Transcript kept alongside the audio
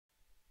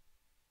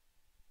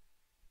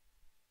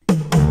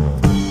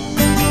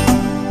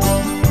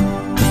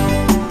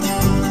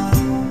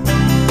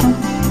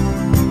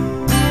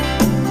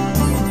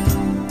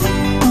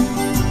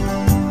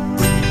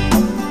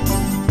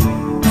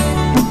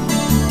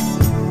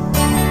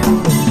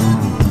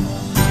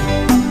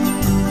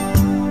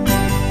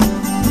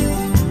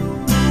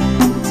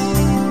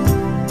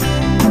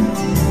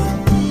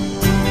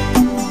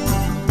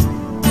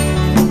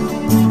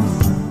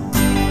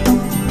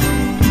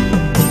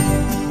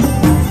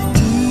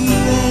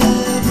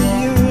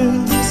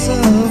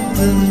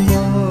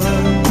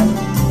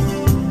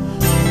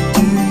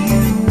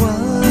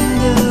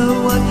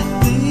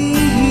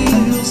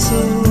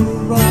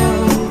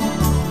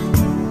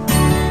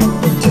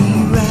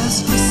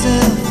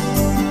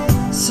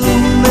myself so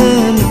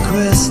many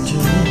questions.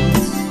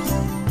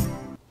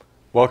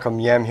 Welcome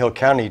Yamhill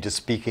County to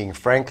Speaking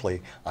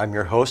Frankly. I'm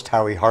your host,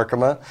 Howie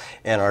Harkema,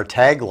 and our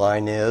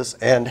tagline is,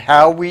 "And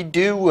how we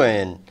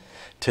doin'?"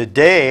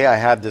 Today I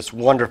have this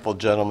wonderful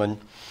gentleman,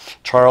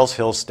 Charles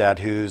Hillestad,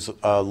 who's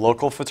a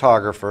local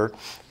photographer.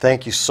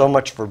 Thank you so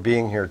much for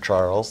being here,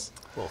 Charles.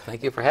 Well,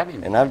 thank you for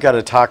having me. And I've got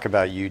to talk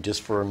about you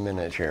just for a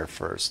minute here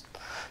first.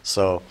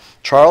 So,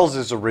 Charles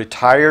is a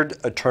retired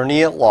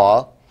attorney at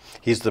law.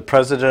 He's the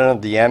president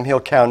of the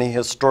Yamhill County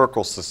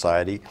Historical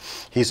Society.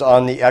 He's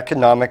on the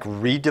Economic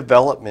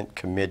Redevelopment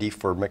Committee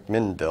for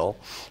McMinnville.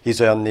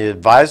 He's on the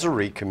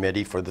Advisory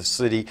Committee for the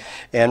city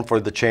and for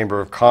the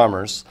Chamber of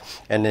Commerce.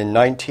 And in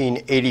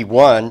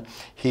 1981,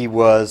 he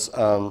was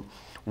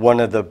one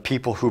of the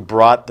people who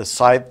brought the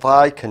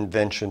sci-fi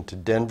convention to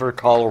Denver,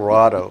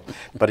 Colorado.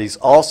 But he's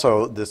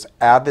also this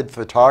avid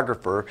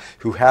photographer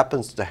who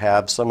happens to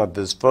have some of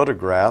his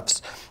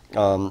photographs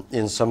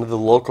in some of the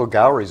local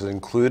galleries,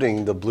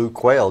 including the Blue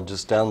Quail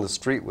just down the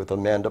street with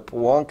Amanda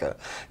Pawanka,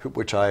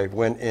 which I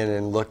went in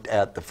and looked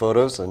at the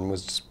photos and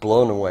was just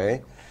blown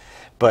away.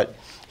 But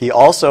he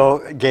also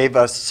gave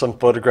us some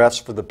photographs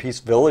for the Peace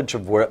Village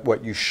of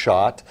what you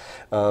shot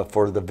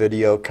for the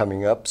video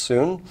coming up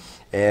soon,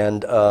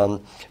 and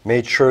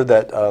made sure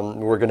that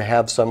we're going to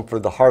have some for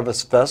the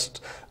Harvest Fest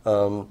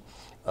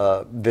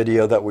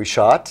video that we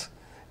shot.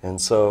 And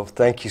so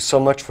thank you so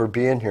much for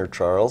being here,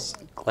 Charles.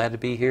 Glad to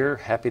be here,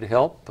 happy to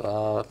help.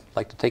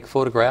 Like to take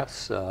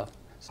photographs.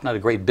 It's not a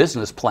great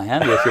business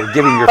plan if you're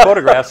giving your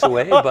photographs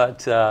away,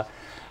 but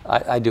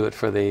I do it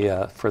for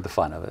the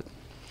fun of it.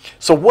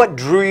 So what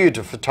drew you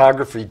to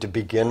photography to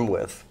begin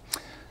with?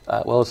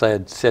 Well, as I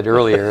had said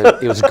earlier,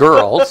 it was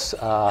girls.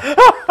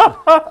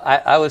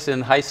 I was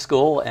in high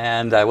school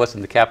and I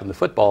wasn't the captain of the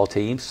football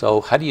team,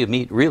 so how do you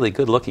meet really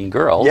good-looking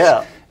girls?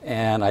 Yeah.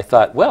 And I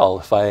thought, well,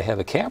 if I have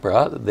a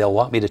camera, they'll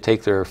want me to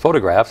take their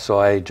photographs, so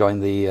I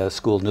joined the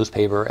school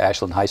newspaper,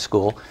 Ashland High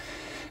School,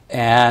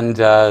 and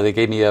they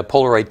gave me a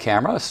Polaroid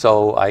camera,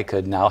 so I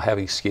could now have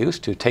an excuse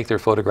to take their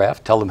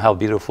photograph, tell them how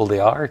beautiful they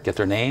are, get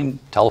their name,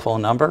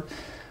 telephone number.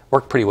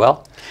 Worked pretty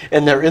well.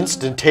 And they're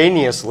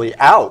instantaneously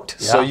out,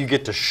 yeah. So you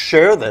get to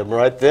share them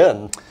right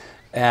then.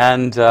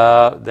 And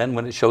then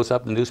when it shows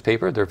up in the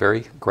newspaper, they're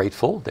very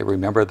grateful. They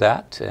remember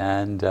that,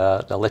 and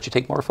they'll let you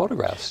take more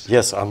photographs.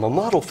 Yes, I'm a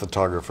model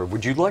photographer.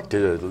 Would you like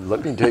to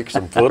let me take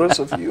some photos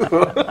of you?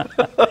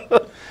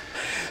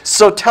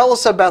 So tell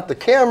us about the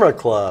Camera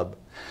Club.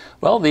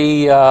 Well,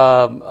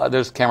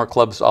 there's camera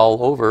clubs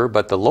all over,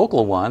 but the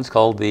local one's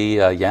called the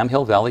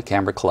Yamhill Valley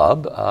Camera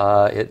Club.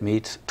 It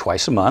meets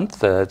twice a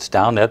month. It's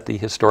down at the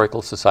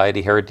Historical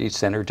Society Heritage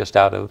Center just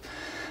out of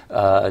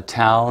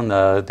town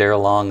there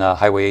along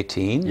Highway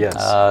 18. Yes.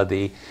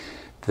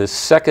 The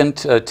second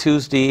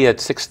Tuesday at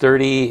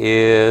 6:30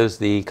 is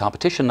the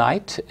competition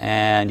night,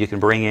 and you can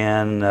bring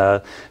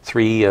in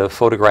 3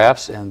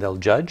 photographs and they'll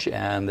judge,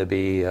 and they'll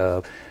be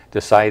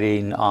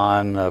deciding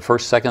on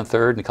first, second,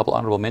 third, and a couple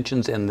honorable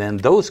mentions, and then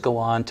those go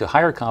on to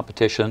higher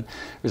competition.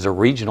 There's a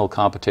regional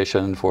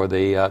competition for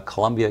the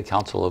Columbia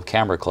Council of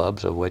Camera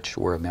Clubs, of which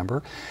we're a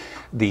member.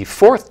 The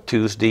fourth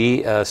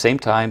Tuesday, same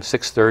time,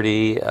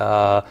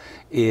 6:30,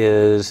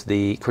 is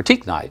the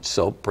critique night.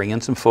 So bring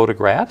in some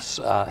photographs,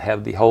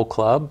 have the whole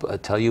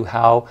club tell you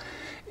how,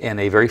 in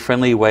a very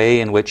friendly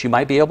way, in which you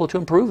might be able to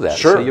improve that.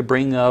 Sure. So you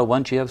bring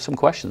ones you have some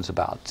questions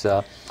about.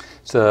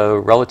 It's a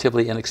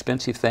relatively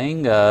inexpensive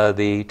thing.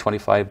 The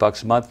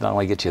 $25 a month not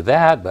only gets you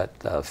that, but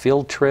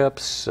field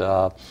trips.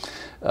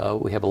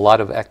 We have a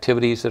lot of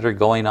activities that are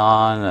going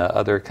on,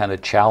 other kind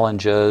of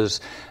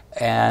challenges.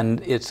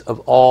 And it's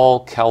of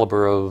all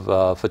caliber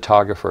of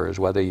photographers,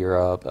 whether you're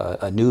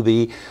a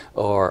newbie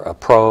or a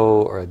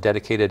pro or a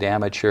dedicated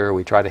amateur.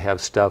 We try to have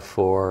stuff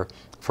for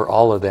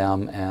all of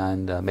them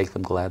and make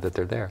them glad that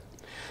they're there.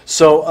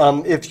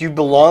 So if you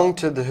belong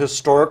to the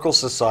Historical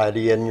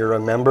Society and you're a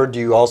member, do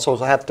you also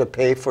have to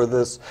pay for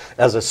this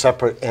as a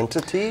separate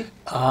entity?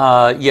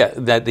 Yeah,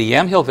 the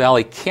Yamhill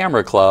Valley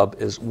Camera Club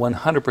is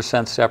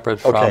 100% separate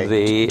from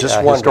the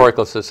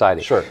Historical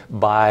Society. Sure.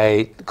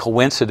 By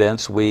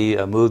coincidence, we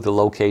moved the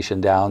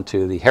location down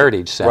to the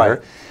Heritage Center,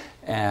 right.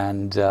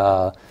 And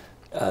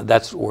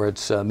that's where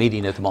it's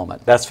meeting at the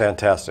moment. That's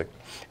fantastic.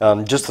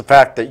 Just the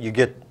fact that you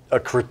get a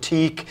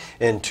critique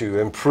and to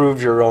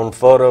improve your own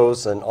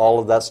photos and all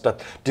of that stuff.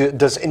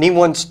 Does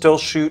anyone still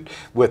shoot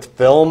with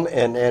film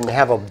and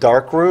have a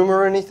dark room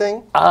or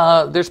anything?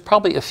 There's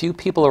probably a few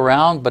people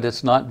around, but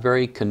it's not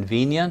very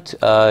convenient.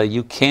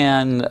 You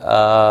can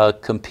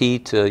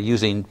compete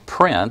using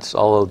prints,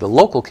 although the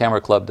local camera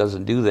club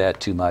doesn't do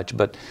that too much,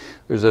 but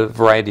there's a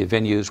variety of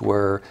venues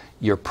where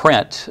your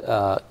print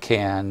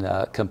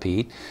can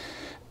compete.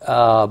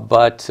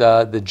 But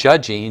the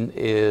judging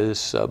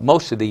is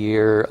most of the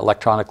year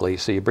electronically.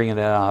 So you bring it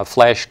in on a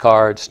flash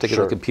card, stick it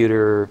in the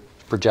computer,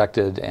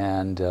 projected,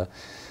 and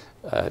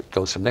it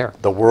goes from there.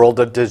 The world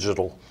of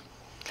digital.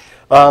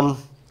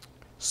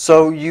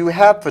 So you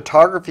have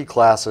photography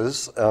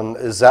classes.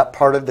 Is that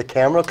part of the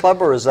camera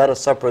club, or is that a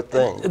separate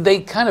thing? They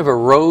kind of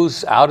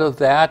arose out of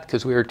that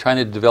because we were trying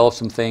to develop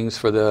some things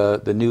for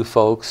the new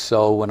folks.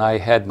 So when I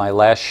had my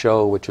last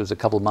show, which was a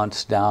couple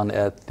months down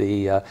at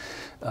the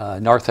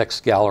Narthex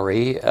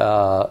Gallery,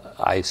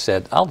 I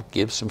said, I'll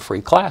give some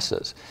free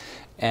classes.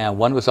 And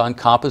one was on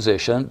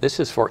composition. This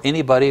is for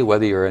anybody,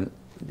 whether you're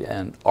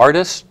an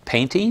artist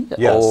painting,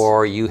 yes,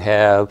 or you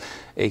have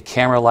a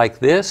camera like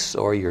this,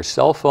 or your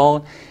cell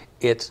phone.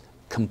 It's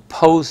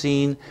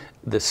composing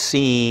the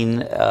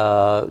scene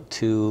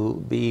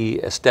to be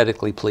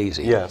aesthetically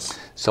pleasing. Yes.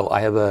 So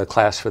I have a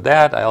class for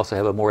that. I also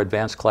have a more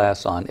advanced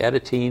class on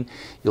editing.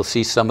 You'll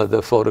see some of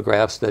the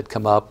photographs that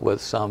come up with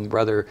some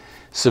rather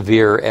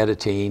severe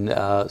editing.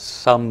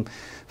 Some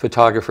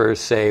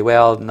photographers say,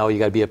 well, no, you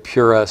got to be a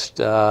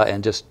purist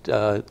and just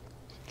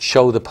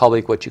show the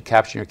public what you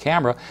capture in your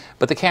camera,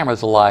 but the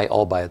camera's a lie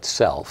all by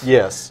itself.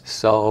 Yes.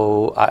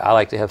 So I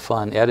like to have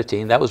fun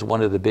editing. That was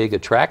one of the big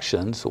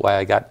attractions, why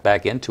I got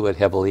back into it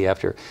heavily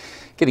after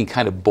getting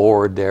kind of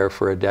bored there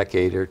for a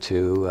decade or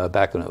two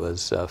back when it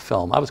was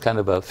film. I was kind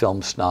of a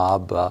film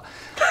snob, but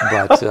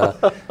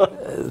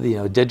you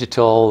know,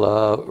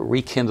 digital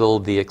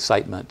rekindled the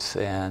excitement,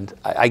 and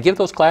I give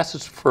those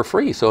classes for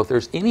free. So if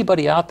there's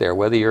anybody out there,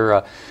 whether you're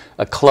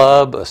a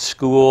club, a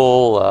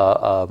school,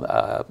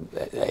 a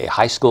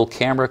high school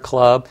camera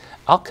club,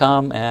 I'll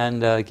come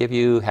and give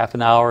you half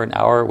an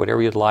hour,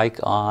 whatever you'd like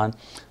on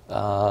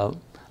a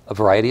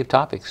variety of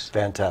topics.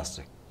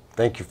 Fantastic.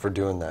 Thank you for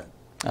doing that.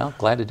 Well,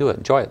 glad to do it.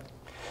 Enjoy it.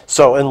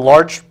 So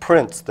enlarged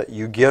prints that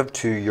you give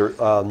to your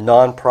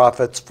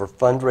nonprofits for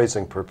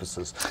fundraising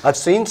purposes. I've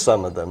seen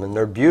some of them, and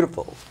they're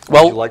beautiful.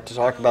 Would you like to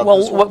talk about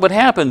this one? Well, what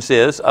happens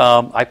is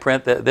I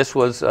print that this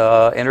was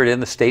entered in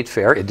the state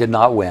fair. It did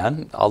not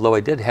win, although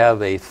I did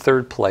have a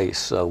third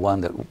place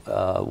one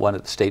that won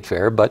at the state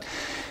fair. But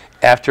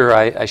after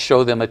I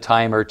show them a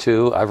time or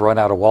two, I've run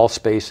out of wall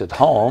space at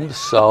home.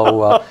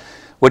 So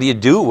what do you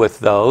do with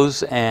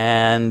those?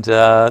 And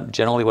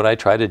generally what I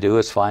try to do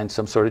is find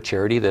some sort of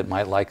charity that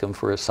might like them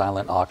for a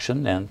silent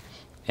auction,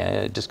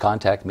 and just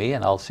contact me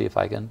and I'll see if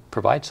I can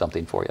provide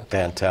something for you.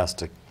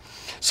 Fantastic.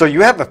 So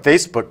you have a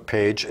Facebook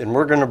page, and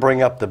we're going to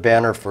bring up the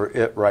banner for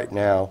it right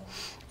now.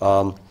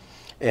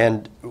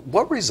 And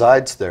what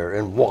resides there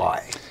and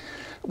why?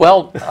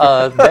 Well,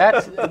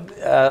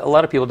 a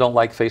lot of people don't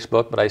like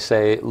Facebook, but I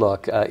say,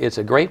 look, it's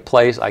a great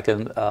place. I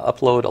can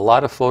upload a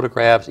lot of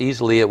photographs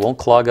easily. It won't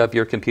clog up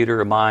your computer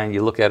or mine.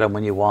 You look at them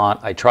when you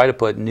want. I try to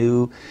put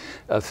new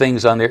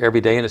things on there every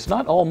day, and it's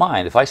not all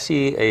mine. If I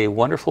see a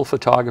wonderful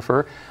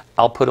photographer,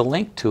 I'll put a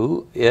link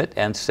to it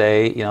and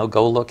say, you know,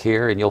 go look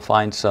here and you'll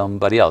find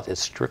somebody else. It's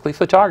strictly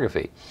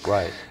photography.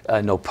 Right.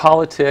 No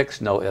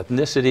politics, no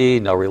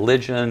ethnicity, no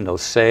religion, no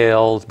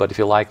sales. But if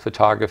you like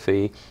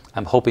photography,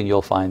 I'm hoping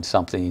you'll find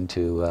something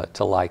to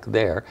like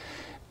there.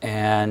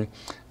 And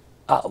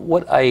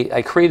what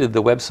I created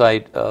the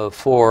website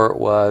for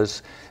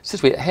was,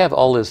 since we have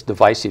all this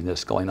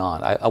divisiveness going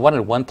on, I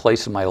wanted one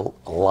place in my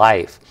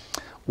life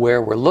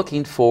where we're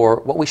looking for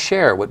what we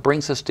share, what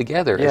brings us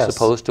together, yes, as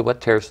opposed to what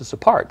tears us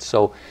apart.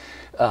 So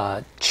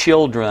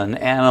children,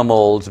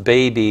 animals,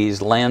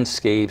 babies,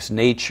 landscapes,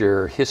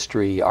 nature,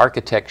 history,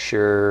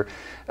 architecture,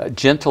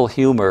 gentle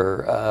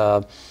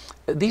humor.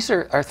 These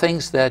are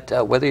things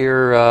that whether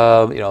you're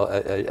you know,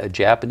 a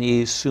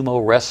Japanese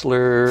sumo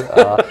wrestler,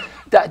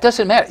 that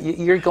doesn't matter.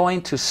 You're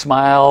going to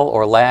smile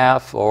or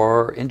laugh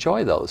or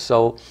enjoy those.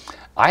 So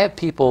I have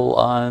people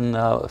on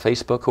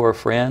Facebook who are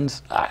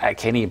friends. I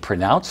can't even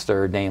pronounce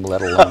their name,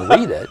 let alone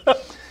read it.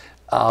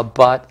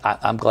 But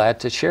I'm glad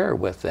to share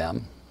with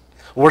them.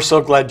 We're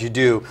so glad you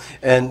do.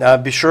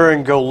 And be sure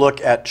and go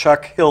look at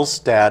Chuck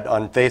Hillestad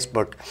on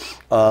Facebook.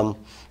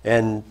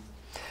 And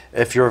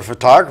if you're a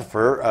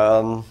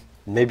photographer,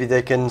 maybe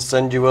they can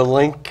send you a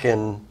link.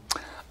 And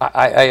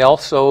I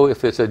also,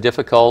 if it's a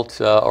difficult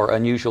or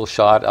unusual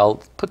shot,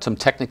 I'll put some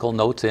technical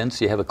notes in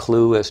so you have a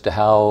clue as to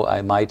how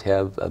I might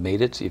have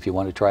made it, if you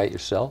want to try it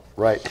yourself.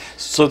 Right.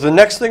 So the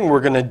next thing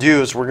we're going to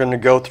do is we're going to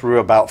go through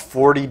about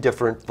 40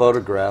 different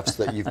photographs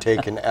that you've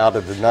taken out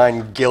of the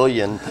 9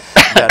 gillion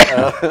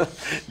that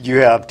you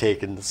have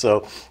taken.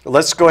 So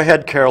let's go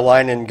ahead,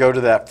 Caroline, and go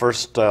to that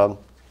first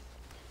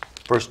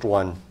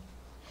one.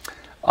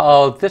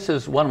 This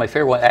is one of my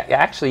favorite ones.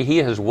 Actually, he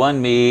has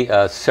won me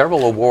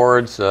several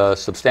awards, a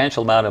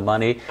substantial amount of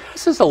money.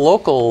 This is a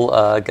local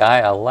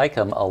guy. I like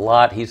him a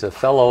lot. He's a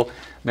fellow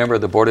member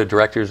of the board of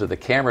directors of the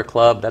Camera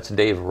Club. That's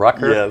Dave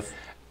Rucker. Yes.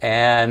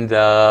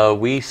 And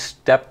we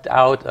stepped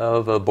out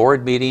of a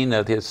board meeting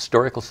of the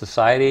Historical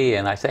Society,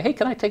 and I said, hey,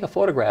 can I take a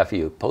photograph of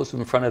you? Pose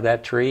in front of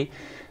that tree.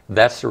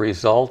 That's the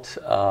result.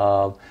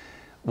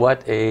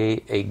 What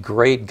a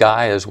great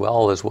guy, as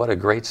well as what a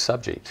great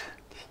subject.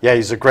 Yeah,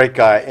 he's a great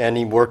guy, and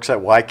he works at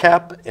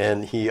YCAP,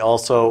 and he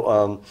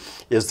also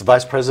is the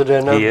vice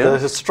president of the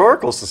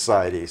Historical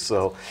Society.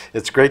 So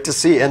it's great to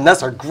see, and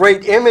that's a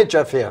great image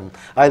of him.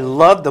 I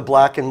love the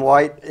black and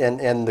white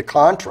and the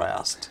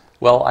contrast.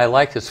 Well, I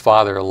like his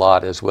father a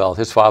lot as well.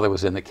 His father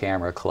was in the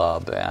Camera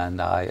Club,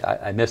 and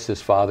I miss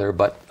his father,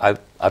 but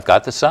I've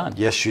got the sun.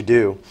 Yes, you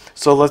do.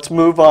 So let's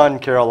move on,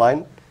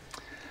 Caroline.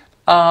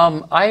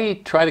 I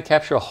try to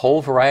capture a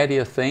whole variety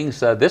of things.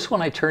 This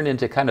one I turned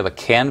into kind of a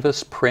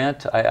canvas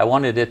print. I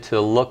wanted it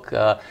to look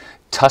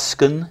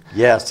Tuscan.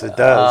 Yes, it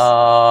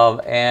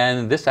does.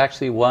 And this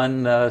actually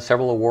won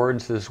several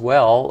awards as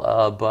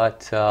well,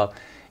 but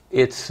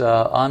it's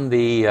on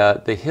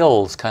the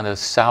hills kind of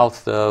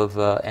south of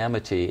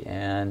Amity,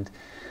 and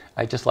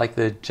I just like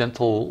the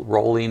gentle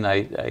rolling.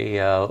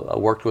 I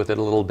worked with it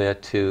a little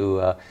bit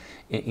to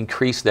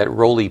increase that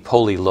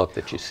roly-poly look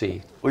that you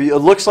see. Well, it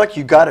looks like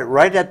you got it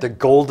right at the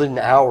golden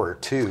hour,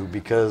 too,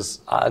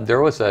 because...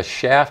 there was a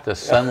shaft of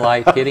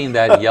sunlight hitting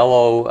that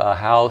yellow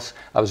house.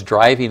 I was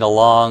driving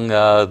along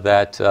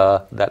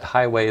that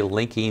highway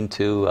linking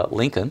to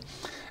Lincoln,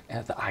 and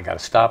I thought, I got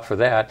to stop for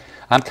that.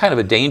 I'm kind of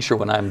a danger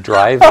when I'm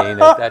driving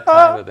at that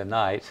time of the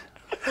night.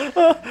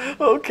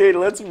 Okay,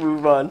 let's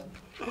move on.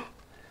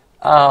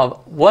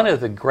 One of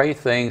the great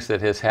things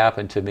that has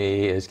happened to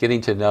me is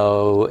getting to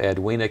know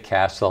Edwina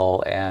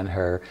Castle and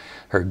her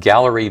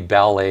gallery,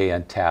 ballet,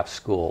 and tap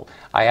school.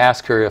 I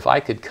asked her if I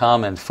could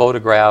come and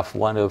photograph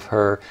one of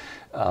her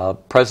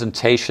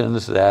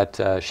presentations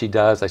that she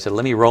does. I said,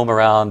 let me roam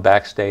around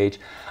backstage.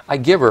 I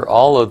give her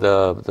all of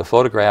the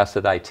photographs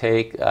that I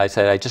take. I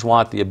said, I just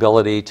want the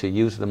ability to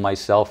use them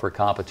myself for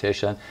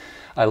competition.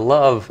 I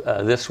love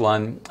this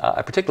one.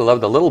 I particularly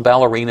love the little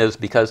ballerinas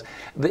because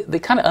they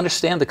kind of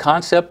understand the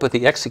concept, but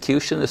the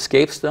execution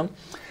escapes them.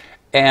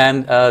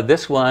 And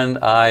this one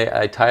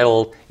I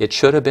titled, It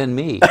Should Have Been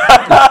Me.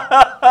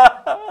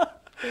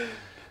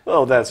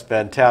 Oh, that's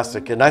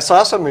fantastic. And I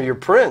saw some of your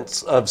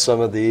prints of some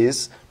of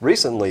these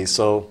recently,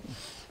 so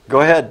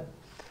go ahead,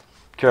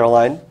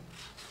 Caroline.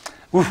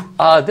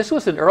 This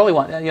was an early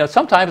one. You know,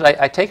 sometimes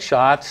I take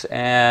shots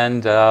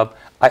and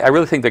I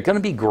really think they're going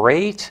to be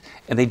great,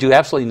 and they do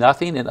absolutely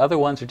nothing, and other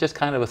ones are just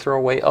kind of a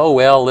throwaway, oh,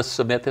 well, let's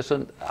submit this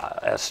one.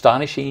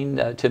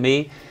 Astonishing to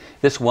me.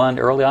 This one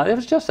early on, it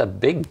was just a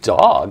big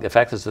dog. In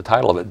fact, it's the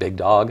title of it, Big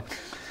Dog.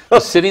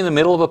 Was sitting in the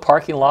middle of a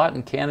parking lot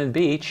in Cannon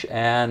Beach,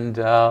 and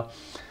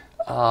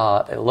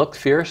it looked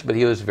fierce, but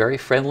he was very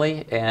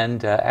friendly,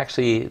 and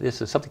actually,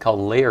 this is something called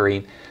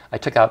layering. I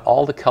took out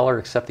all the color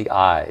except the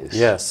eyes.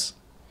 Yes,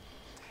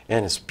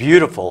 and it's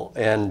beautiful,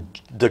 and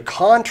the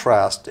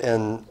contrast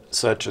and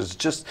such as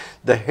just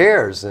the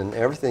hairs and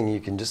everything. You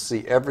can just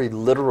see every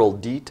literal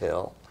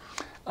detail.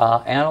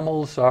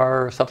 Animals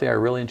are something I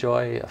really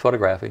enjoy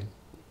photographing.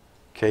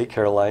 Okay,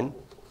 Caroline.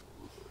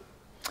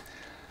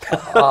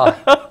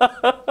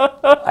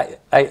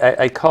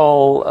 I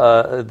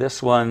call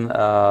this one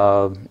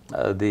the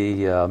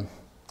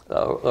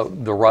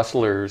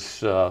Rustlers,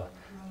 the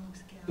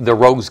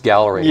Rogues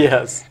Gallery.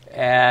 Yes.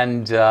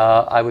 And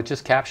I was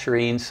just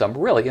capturing some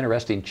really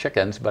interesting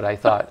chickens, but I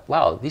thought,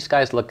 wow, these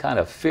guys look kind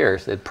of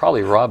fierce. They'd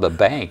probably rob a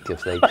bank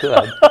if they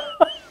could.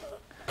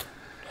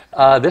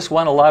 This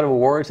won a lot of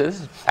awards. This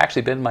has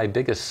actually been my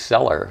biggest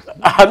seller.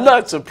 I'm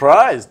not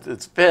surprised.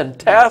 It's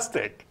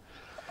fantastic.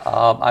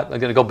 I'm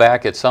going to go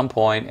back at some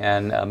point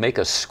and make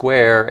a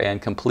square and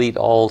complete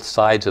all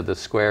sides of the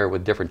square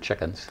with different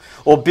chickens.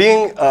 Well,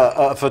 being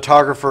a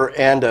photographer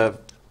and a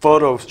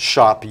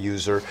Photoshop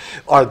user,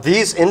 are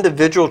these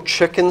individual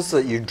chickens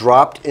that you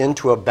dropped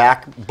into a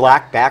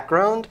black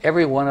background?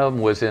 Every one of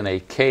them was in a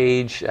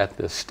cage at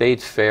the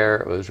State Fair.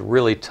 It was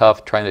really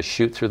tough trying to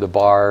shoot through the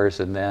bars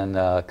and then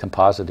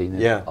compositing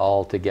it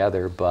all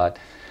together, but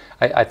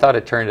I thought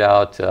it turned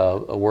out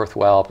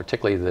worthwhile,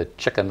 particularly the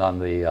chicken on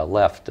the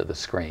left of the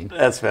screen.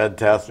 That's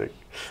fantastic.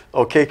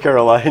 Okay,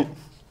 Caroline.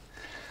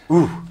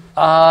 Ooh.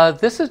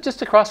 This is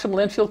just across from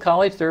Linfield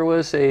College. There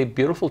was a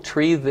beautiful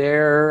tree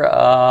there.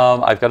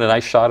 I've got a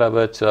nice shot of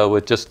it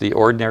with just the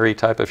ordinary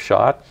type of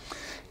shot.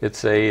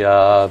 It's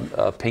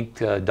a pink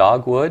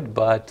dogwood,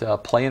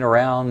 but playing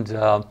around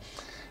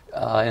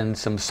in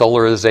some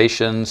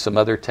solarization, some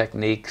other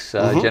techniques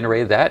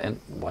generated that and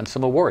won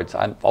some awards.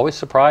 I'm always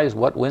surprised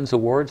what wins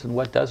awards and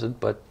what doesn't,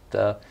 but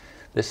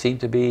this seemed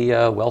to be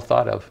well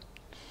thought of.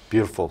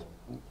 Beautiful.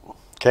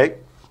 Okay.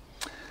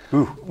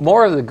 Ooh.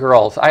 More of the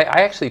girls. I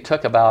actually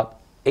took about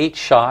 8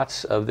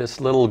 shots of this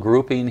little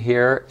grouping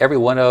here. Every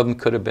one of them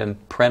could have been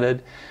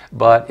printed,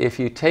 but if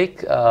you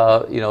take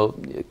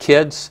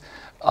kids,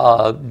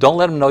 don't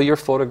let them know you're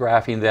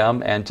photographing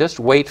them, and just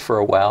wait for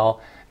a while.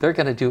 They're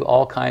going to do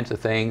all kinds of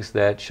things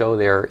that show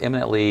they're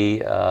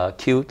eminently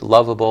cute,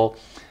 lovable,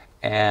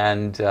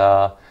 and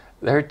they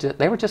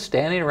were just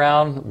standing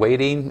around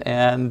waiting,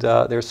 and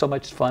they're so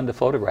much fun to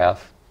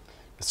photograph.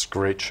 It's a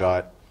great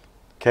shot.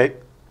 Okay.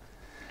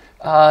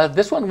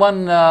 This one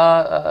won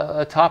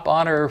a top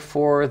honor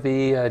for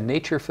the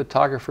nature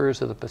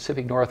photographers of the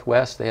Pacific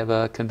Northwest. They have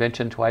a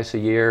convention twice a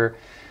year,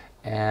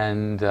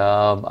 and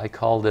I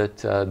called it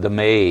the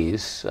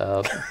Maze.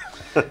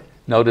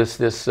 Notice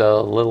this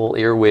little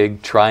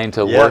earwig trying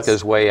to work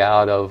his way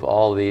out of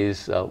all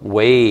these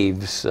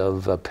waves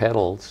of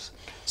petals.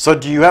 So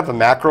do you have a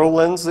macro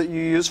lens that you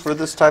use for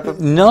this type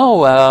of?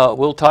 No,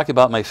 we'll talk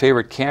about my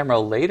favorite camera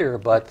later,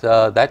 but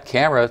that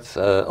camera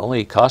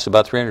only costs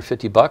about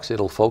 $350.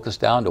 It'll focus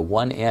down to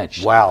 1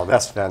 inch. Wow,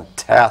 that's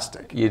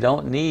fantastic. You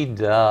don't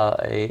need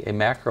a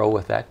macro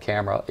with that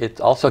camera. It's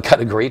also got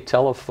a great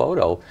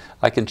telephoto.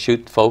 I can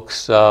shoot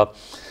folks,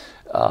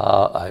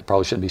 I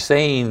probably shouldn't be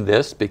saying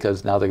this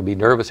because now they're going to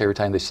be nervous every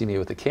time they see me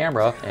with the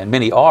camera, and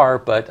many are,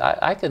 but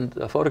I can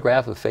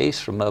photograph a face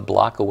from a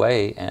block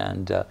away,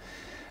 and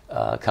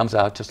comes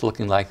out just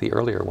looking like the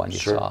earlier one you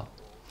saw.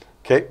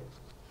 Okay.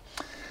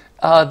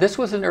 This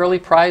was an early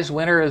prize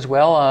winner as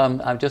well.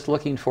 I'm just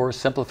looking for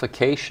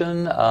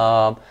simplification. These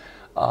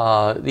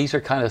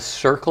are kind of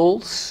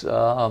circles.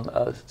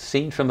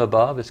 Seen from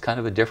above, it's kind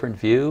of a different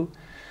view.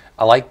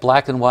 I like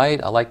black and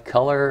white. I like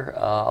color.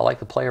 I like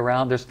to play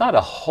around. There's not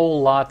a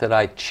whole lot that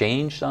I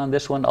changed on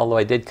this one, although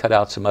I did cut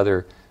out some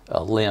other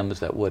limbs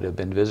that would have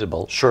been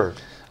visible. Sure.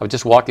 I was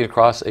just walking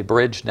across a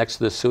bridge next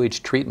to the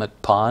sewage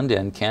treatment pond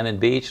in Cannon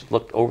Beach,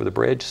 looked over the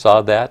bridge,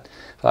 saw that,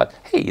 thought,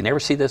 hey, you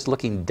never see this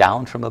looking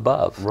down from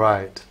above.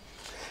 Right.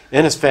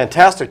 And it's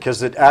fantastic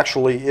because it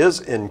actually is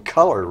in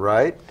color,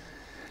 right?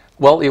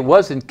 Well, it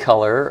was in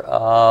color,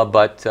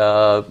 but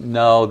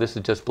no, this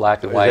is just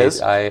black and white. It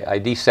is? I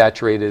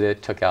desaturated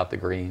it, took out the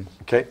green.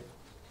 Okay.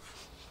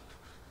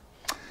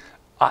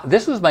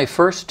 This was my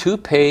first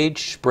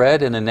 2-page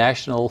spread in a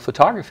national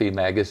photography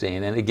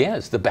magazine, and again,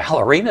 it's the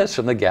ballerinas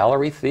from the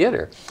Gallery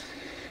Theater.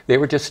 They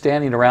were just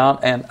standing around,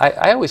 and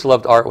I always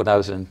loved art when I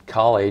was in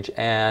college,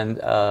 and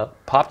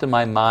popped in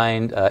my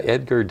mind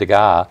Edgar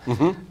Degas,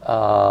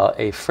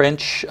 a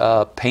French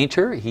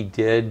painter. He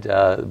did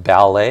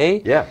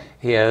ballet. Yeah.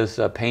 He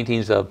has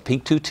paintings of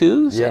pink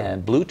tutus Yeah.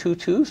 and blue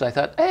tutus. I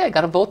thought, hey, I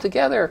got them both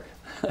together.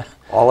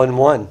 All in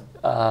one.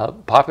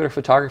 Popular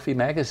Photography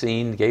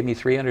magazine gave me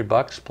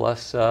 $300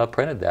 plus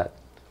printed that.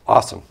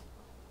 Awesome.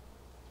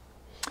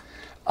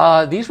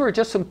 These were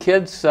just some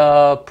kids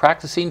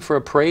practicing for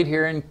a parade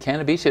here in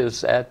Cannon Beach. It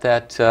was at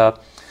that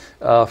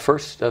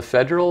first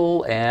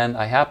Federal, and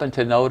I happened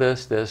to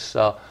notice this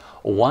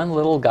one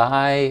little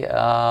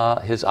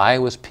guy, his eye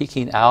was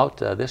peeking out.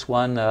 This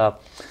one,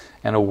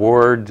 an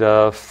award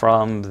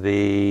from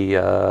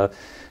the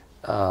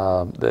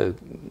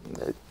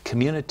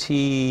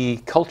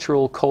Community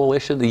Cultural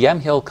Coalition, the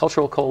Yamhill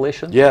Cultural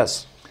Coalition.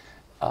 Yes.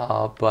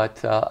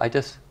 But I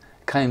just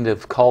kind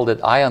of called it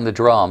Eye on the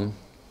Drum.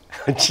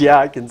 Yeah,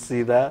 I can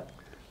see that.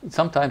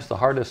 Sometimes the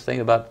hardest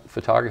thing about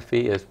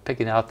photography is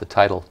picking out the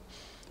title.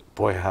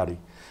 Boy, howdy.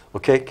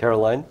 Okay,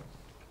 Caroline.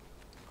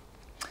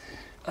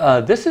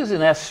 This is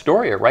in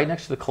Astoria, right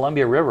next to the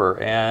Columbia River,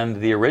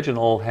 and the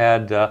original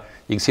had, you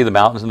can see the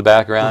mountains in the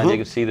background, you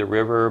can see the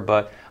river,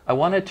 but I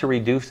wanted to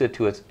reduce it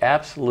to its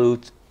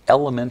absolute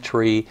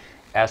elementary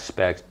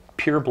aspects,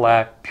 pure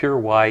black, pure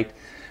white,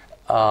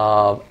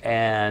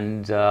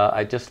 and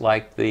I just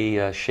liked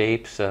the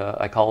shapes.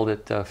 I called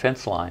it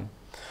fence line.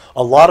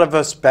 A lot of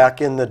us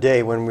back in the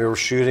day when we were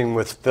shooting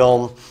with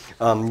film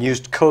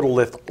used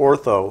Kodalith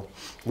ortho,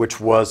 which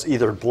was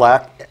either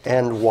black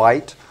and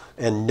white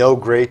and no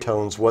gray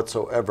tones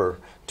whatsoever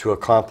to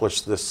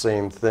accomplish this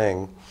same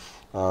thing.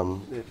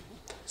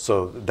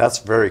 So that's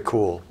very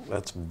cool.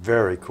 That's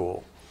very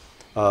cool.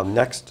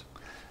 Next.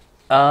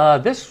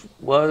 This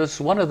was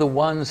one of the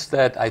ones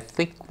that I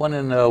think won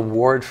an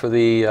award for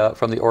the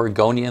from the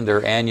Oregonian,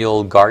 their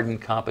annual garden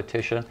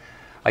competition.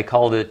 I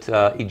called it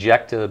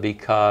Ejecta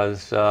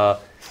because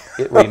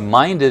it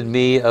reminded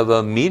me of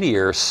a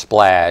meteor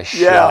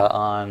splash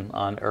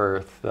on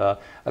Earth.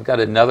 I've got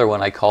another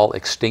one I call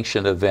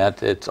Extinction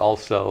Event. It's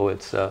also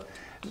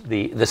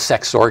the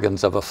sex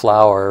organs of a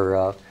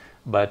flower,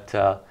 but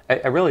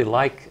I really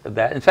like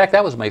that. In fact,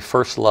 that was my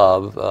first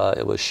love.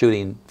 It was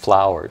shooting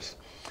flowers.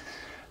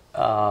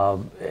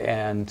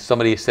 And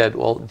somebody said,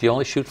 well, do you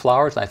only shoot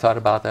flowers? And I thought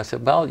about that. I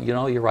said, well, you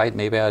know, you're right.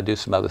 Maybe I ought to do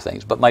some other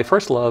things. But my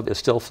first love is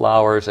still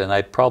flowers, and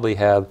I probably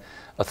have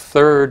a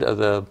third of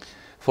the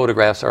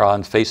photographs are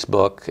on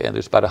Facebook, and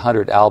there's about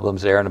 100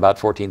 albums there, and about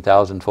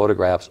 14,000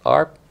 photographs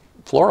are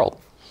floral.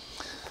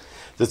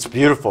 That's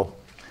beautiful.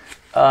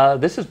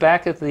 This is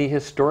back at the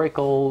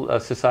Historical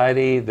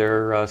Society.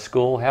 Their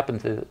school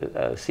happened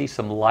to see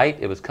some light.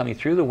 It was coming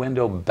through the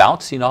window,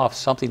 bouncing off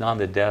something on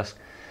the desk,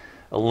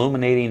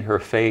 illuminating her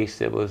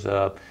face. It was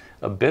a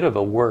bit of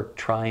a work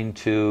trying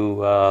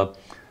to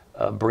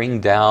bring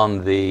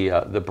down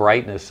the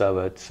brightness of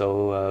it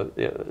so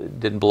it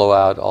didn't blow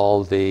out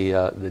all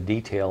the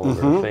detail of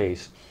her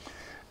face.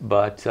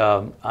 But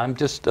I'm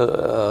just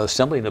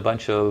assembling a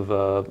bunch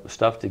of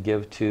stuff to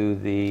give to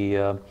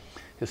the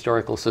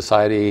Historical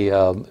Society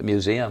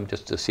Museum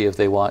just to see if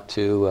they want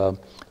to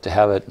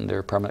have it in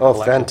their permanent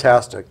collection.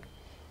 Fantastic.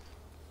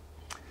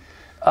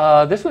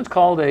 This one's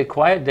called A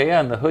Quiet Day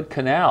on the Hood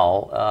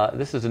Canal.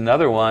 This is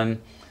another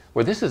one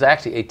where this is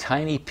actually a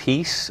tiny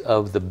piece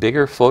of the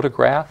bigger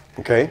photograph.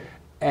 Okay.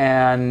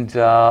 And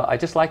I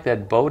just like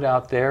that boat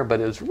out there, but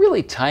it was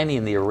really tiny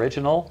in the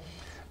original.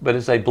 But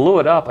as I blew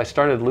it up, I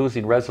started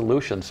losing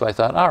resolution. So I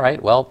thought, all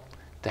right, well,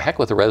 to heck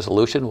with the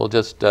resolution. We'll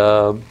just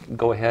go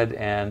ahead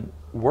and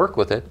work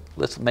with it,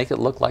 let's make it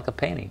look like a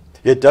painting.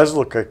 It does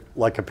look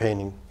like a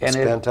painting. It's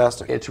And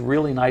fantastic. It's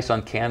really nice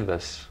on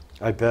canvas.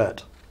 I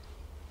bet.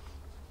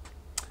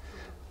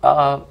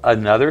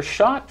 Another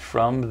shot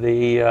from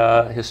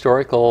the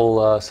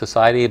Historical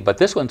Society, but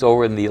this one's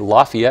over in the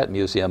Lafayette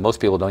Museum. Most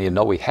people don't even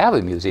know we have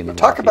a museum in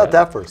Talk Lafayette. about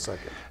that for a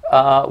second.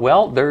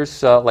 Well,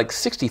 there's like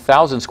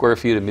 60,000 square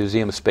feet of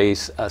museum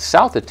space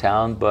south of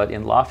town, but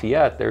in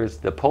Lafayette, there's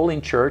the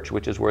Polling Church,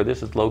 which is where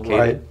this is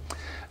located,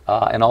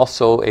 and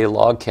also a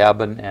log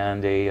cabin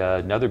and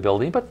another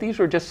building. But these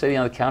were just sitting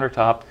on the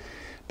countertop.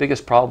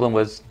 Biggest problem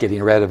was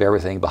getting rid of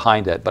everything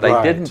behind it. But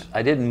I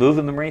didn't move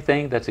them or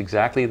anything. That's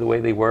exactly the way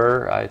they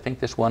were. I think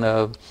this won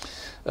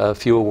a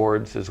few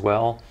awards as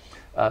well.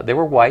 They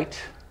were white.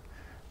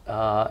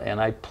 And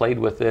I played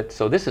with it.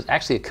 So this is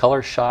actually a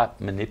color shot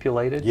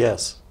manipulated.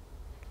 Yes.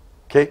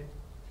 Okay.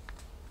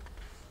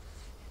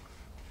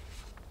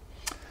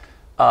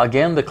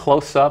 Again, the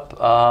close-up,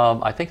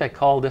 I think I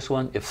called this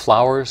one If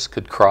Flowers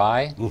Could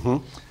Cry.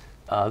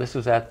 Mm-hmm. This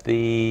was at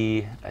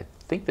the, I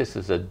think this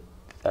is a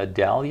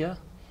dahlia,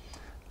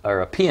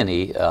 or a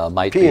peony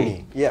might be.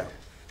 Peony, yeah.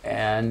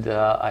 And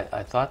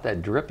I thought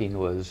that dripping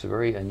was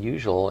very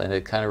unusual, and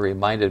it kind of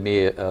reminded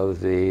me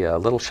of the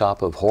Little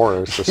Shop of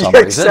Horrors for some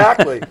reason.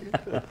 Exactly.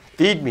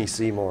 Feed me,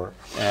 Seymour.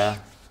 Yeah.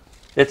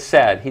 It's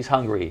sad. He's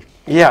hungry.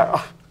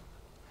 Yeah.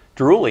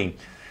 Drooling.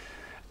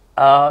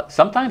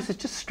 Sometimes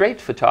it's just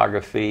straight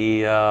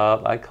photography.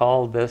 I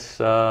call this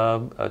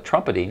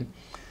trumpeting,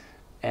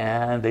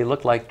 and they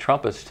look like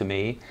trumpets to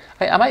me.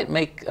 I might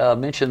make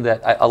mention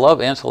that I love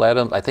Ansel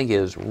Adams. I think he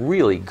has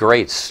really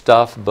great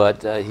stuff,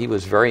 but he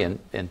was very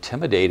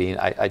intimidating.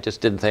 I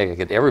just didn't think I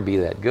could ever be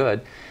that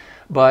good.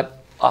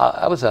 But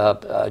I was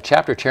a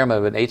chapter chairman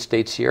of an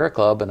 8-state Sierra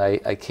Club, and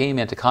I came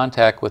into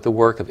contact with the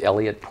work of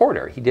Elliott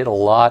Porter. He did a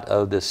lot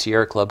of the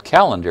Sierra Club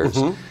calendars.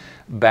 Mm-hmm.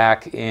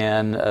 Back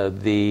in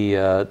the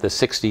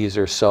 60s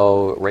or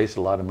so, raised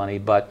a lot of money,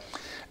 but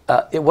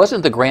it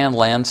wasn't the grand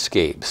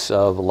landscapes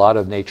of a lot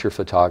of nature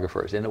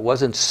photographers, and it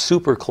wasn't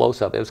super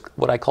close up. It was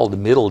what I call the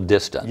middle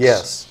distance.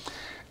 Yes.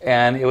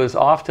 And it was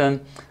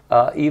often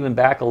even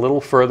back a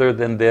little further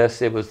than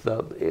this. It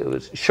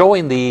was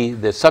showing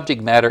the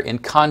subject matter in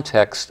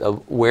context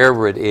of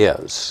wherever it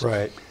is.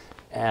 Right.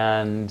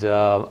 And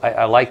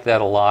I like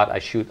that a lot. I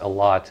shoot a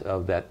lot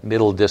of that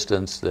middle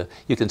distance.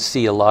 You can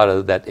see a lot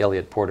of that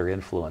Elliott Porter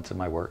influence in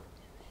my work.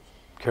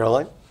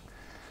 Caroline?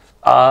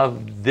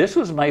 This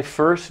was my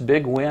first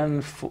big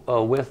win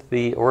with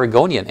the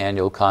Oregonian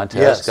annual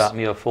contest. Yes. Got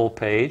me a full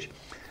page.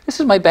 This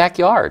is my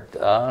backyard,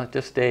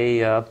 just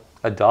a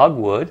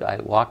dogwood. I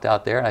walked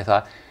out there and I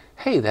thought,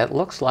 hey, that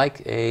looks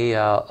like a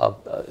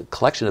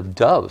collection of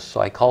doves.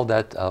 So I called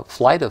that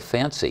Flight of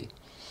Fancy.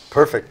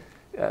 Perfect.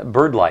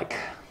 Bird-like.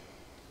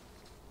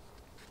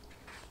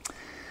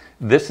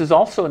 This is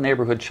also a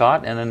neighborhood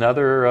shot, and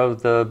another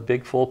of the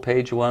big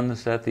full-page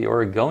ones at the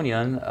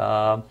Oregonian.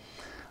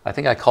 I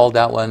think I called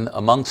that one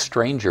Among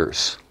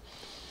Strangers.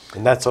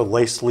 And that's a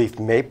lace leaf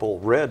maple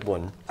red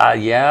one.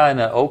 Yeah, and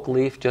an oak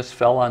leaf just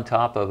fell on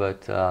top of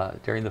it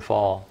during the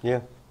fall. Yeah,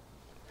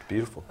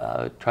 beautiful.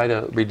 Try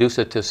to reduce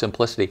it to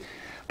simplicity.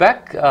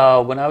 Back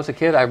when I was a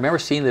kid, I remember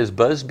seeing this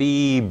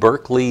Busby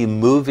Berkeley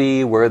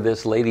movie where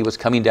this lady was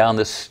coming down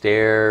the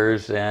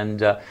stairs,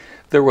 and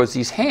there was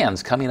these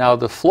hands coming out of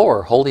the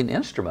floor holding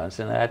instruments,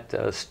 and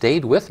that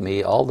stayed with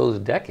me all those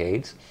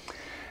decades.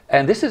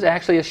 And this is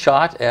actually a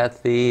shot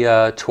at the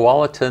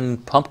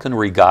Tualatin Pumpkin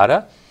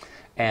Regatta,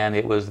 and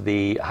it was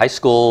the high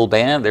school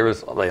band. There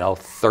was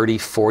 30,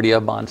 40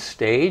 of them on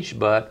stage,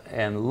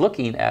 and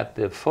looking at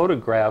the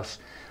photographs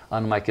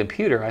on my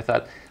computer, I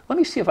thought, let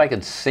me see if I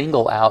can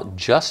single out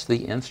just the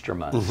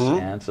instruments. Mm-hmm.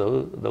 And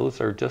so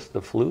those are just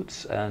the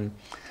flutes, and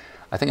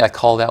I think I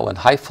call that one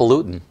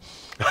highfalutin.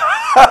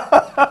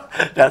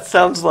 That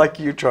sounds like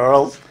you,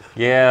 Charles.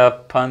 Yeah,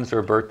 puns are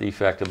a birth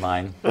defect of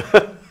mine.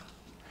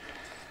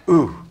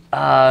 Ooh.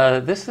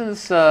 This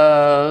is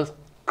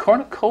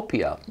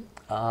cornucopia.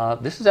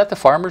 This is at the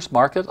farmer's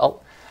market.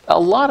 A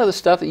lot of the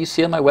stuff that you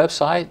see on my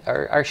website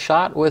are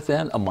shot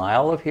within a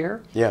mile of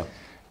here. Yeah.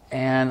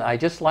 And I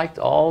just liked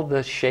all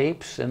the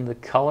shapes and the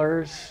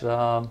colors.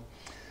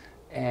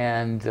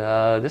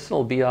 This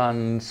will be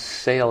on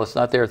sale. It's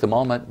not there at the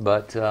moment,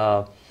 but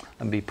I'll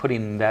be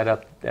putting that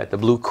up at the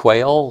Blue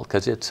Quail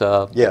because it's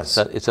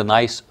a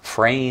nice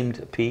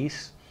framed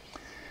piece.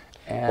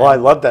 And well, I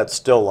love that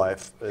still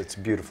life. It's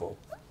beautiful.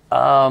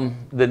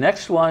 The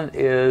next one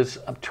is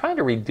I'm trying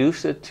to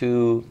reduce it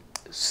to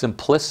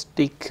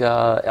simplistic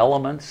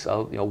elements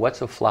of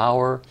what's a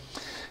flower,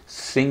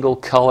 single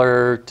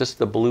color, just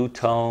the blue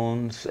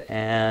tones,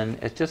 and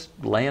it's just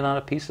laying on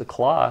a piece of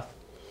cloth.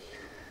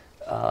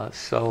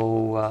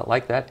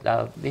 Like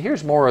that.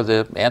 Here's more of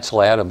the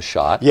Ansel Adams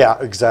shot. Yeah,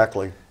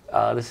 exactly.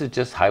 This is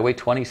just Highway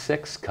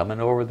 26 coming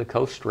over the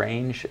Coast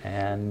Range,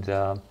 and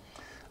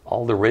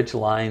all the ridge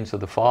lines of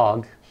the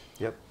fog.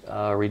 Yep.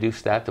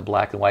 Reduce that to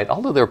black and white,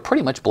 although they're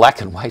pretty much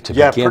black and white to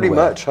begin with. Yeah, pretty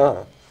much,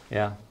 huh?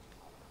 Yeah.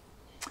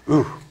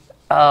 Ooh.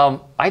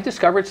 I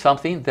discovered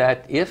something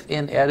that if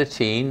in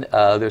editing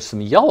there's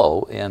some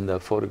yellow in the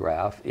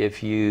photograph,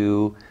 if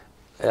you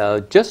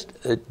just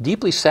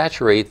deeply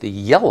saturate the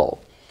yellow,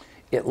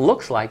 it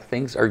looks like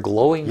things are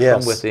glowing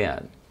from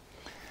within.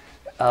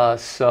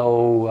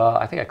 So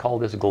I think I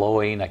called this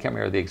glowing. I can't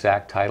remember the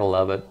exact title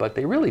of it, but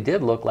they really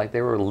did look like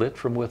they were lit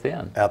from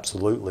within.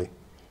 Absolutely.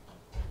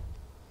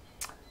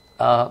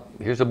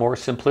 Here's a more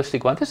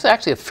simplistic one. This is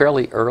actually a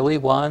fairly early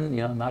one,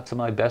 you know, not some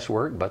of my best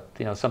work, but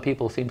you know, some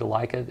people seem to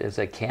like it. It's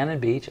at Cannon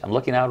Beach. I'm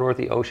looking out over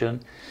the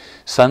ocean,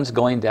 sun's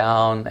going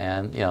down,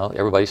 and you know,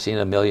 everybody's seen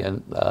a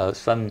million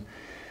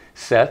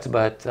sunsets,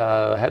 but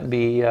had to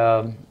be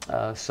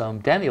some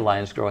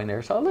dandelions growing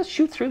there. So let's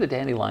shoot through the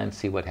dandelions,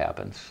 see what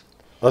happens.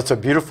 That's a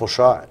beautiful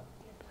shot.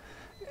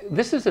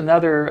 This is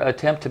another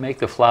attempt to make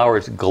the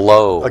flowers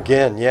glow.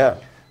 Again, yeah.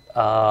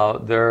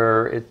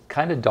 It's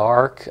kind of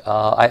dark.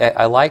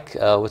 I like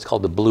what's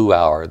called the blue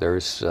hour.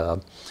 There's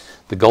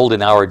the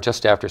golden hour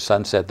just after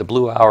sunset. The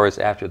blue hour is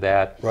after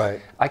that. Right.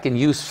 I can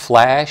use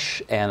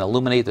flash and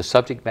illuminate the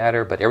subject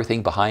matter, but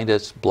everything behind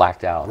it's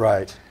blacked out.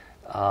 Right.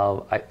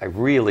 I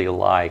really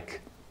like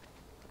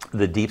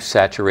the deep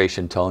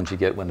saturation tones you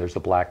get when there's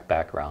a black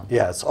background.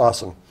 Yeah, it's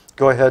awesome.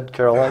 Go ahead,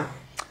 Caroline.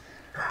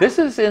 This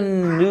is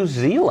in New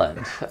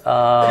Zealand.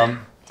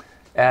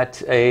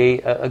 At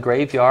a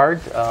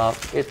graveyard.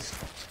 It's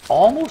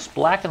almost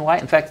black and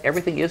white. In fact,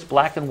 everything is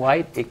black and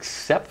white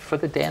except for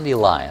the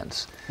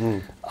dandelions.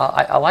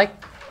 I like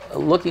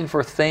looking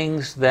for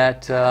things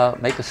that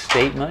make a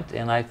statement,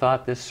 and I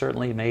thought this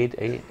certainly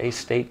made a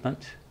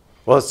statement.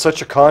 Well, it's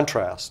such a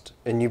contrast,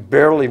 and you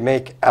barely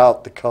make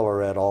out the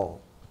color at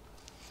all.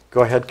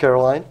 Go ahead,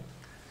 Caroline.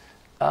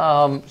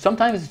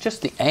 Sometimes it's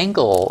just the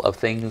angle of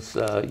things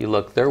you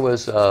look. There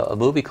was a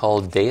movie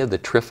called Day of the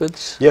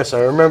Triffids. Yes,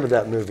 I remember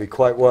that movie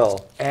quite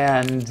well.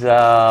 And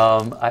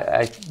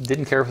I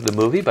didn't care for the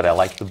movie, but I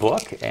liked the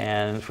book.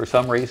 And for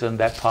some reason,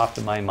 that popped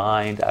in my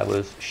mind. I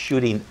was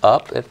shooting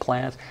up at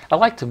plants. I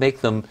like to make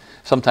them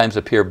sometimes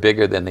appear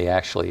bigger than they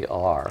actually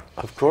are.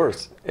 Of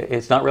course.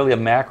 It's not really a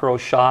macro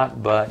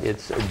shot, but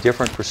it's a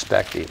different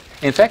perspective.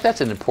 In fact, that's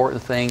an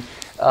important thing.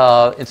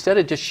 Instead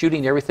of just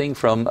shooting everything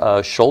from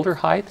shoulder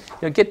height,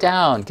 you know, get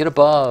down, get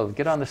above,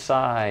 get on the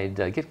side,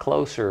 get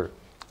closer,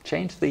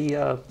 change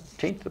the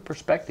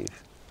perspective.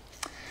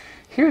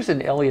 Here's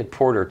an Elliott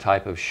Porter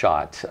type of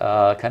shot,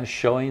 kind of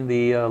showing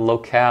the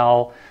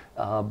locale,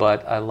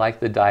 but I like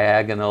the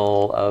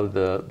diagonal of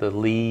the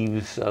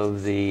leaves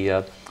of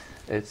the.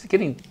 It's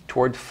getting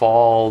toward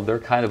fall. They're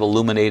kind of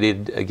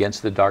illuminated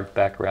against the dark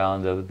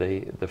background of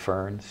the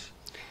ferns.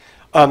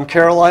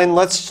 Caroline,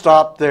 let's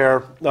stop there.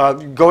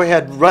 Go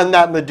ahead, run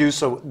that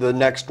Medusa, the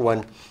next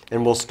one,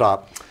 and we'll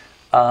stop.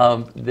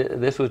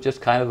 This was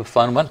just kind of a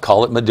fun one.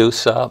 Call it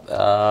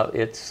Medusa.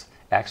 It's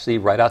actually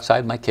right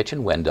outside my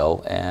kitchen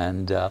window,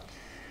 and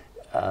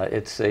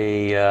it's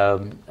a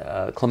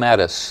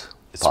clematis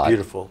It's pot.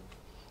 beautiful.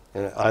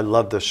 And I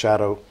love the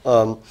shadow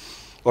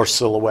or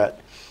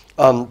silhouette.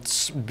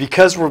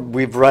 Because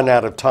we've run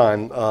out of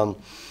time,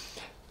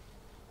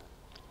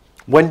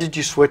 when did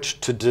you switch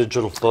to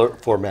digital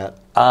format?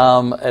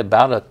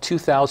 About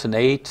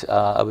 2008.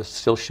 I was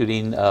still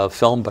shooting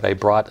film, but I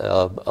brought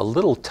a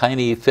little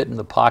tiny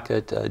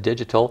fit-in-the-pocket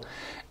digital,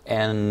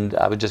 and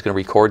I was just going to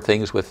record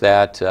things with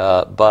that.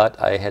 But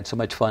I had so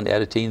much fun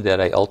editing that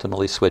I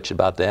ultimately switched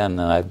about then,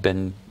 and I've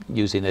been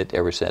using it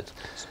ever since.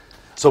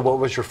 So what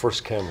was your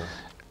first camera?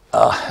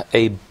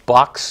 A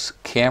box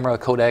camera,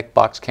 Kodak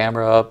box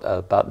camera,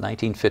 about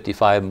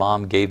 1955.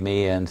 Mom gave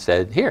me and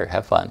said, "Here,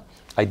 have fun."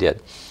 I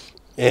did.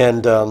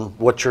 And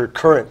what's your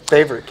current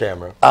favorite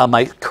camera?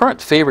 My current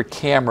favorite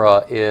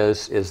camera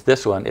is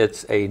this one.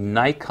 It's a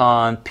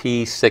Nikon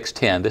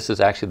P610. This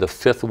is actually the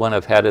fifth one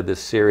I've had of this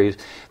series.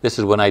 This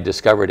is when I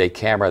discovered a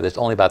camera that's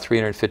only about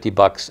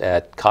 $350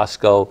 at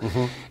Costco.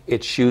 Mm-hmm.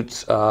 It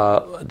shoots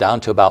down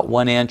to about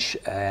 1 inch,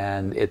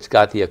 and it's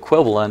got the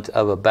equivalent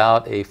of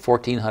about a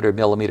 1400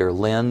 millimeter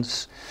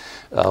lens,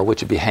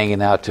 which would be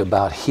hanging out to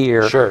about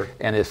here. Sure.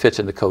 And it fits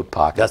in the coat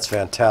pocket. That's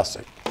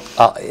fantastic.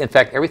 In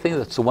fact, everything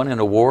that's won an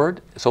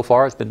award so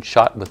far has been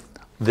shot with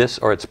this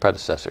or its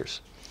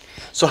predecessors.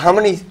 So how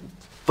many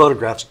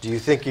photographs do you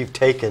think you've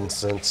taken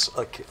since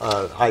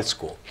high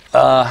school?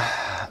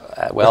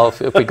 Well,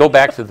 if we go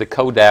back to the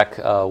Kodak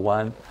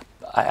one,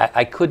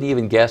 I couldn't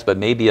even guess, but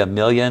maybe 1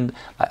 million.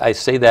 I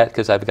say that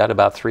because I've got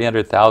about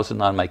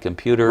 300,000 on my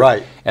computer,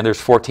 right, and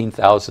there's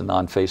 14,000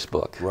 on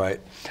Facebook. Right.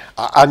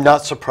 I'm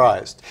not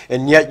surprised.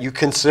 And yet you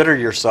consider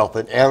yourself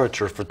an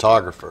amateur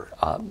photographer.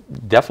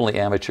 Definitely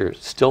amateur,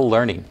 still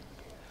learning.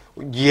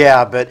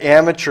 Yeah, but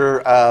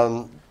amateur,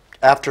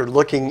 after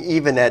looking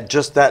even at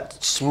just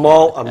that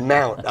small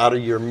amount out of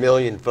your 1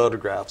 million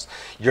photographs,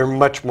 you're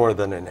much more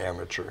than an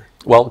amateur.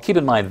 Well, keep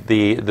in mind,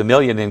 the 1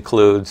 million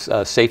includes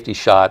safety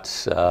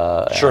shots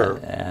sure,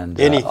 and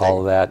anything, all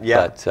of that.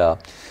 Yeah. But,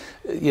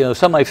 you know,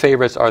 some of my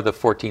favorites are the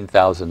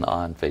 14,000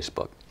 on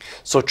Facebook.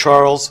 So,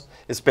 Charles,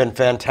 It's been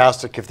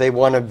fantastic. If they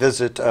want to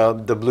visit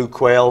the Blue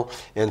Quail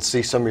and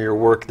see some of your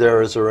work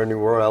there, is there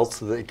anywhere else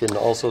that they can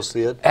also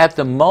see it? At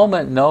the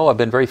moment, no. I've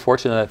been very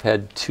fortunate. I've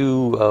had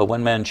 2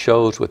 one-man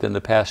shows within the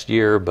past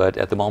year, but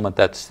at the moment,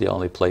 that's the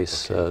only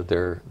place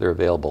they're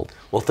available.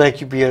 Well,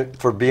 thank you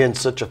for being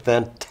such a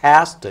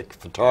fantastic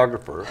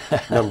photographer,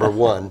 number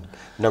one.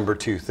 Number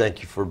two,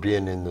 thank you for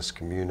being in this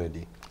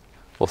community.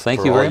 Well,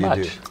 thank you very much.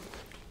 do.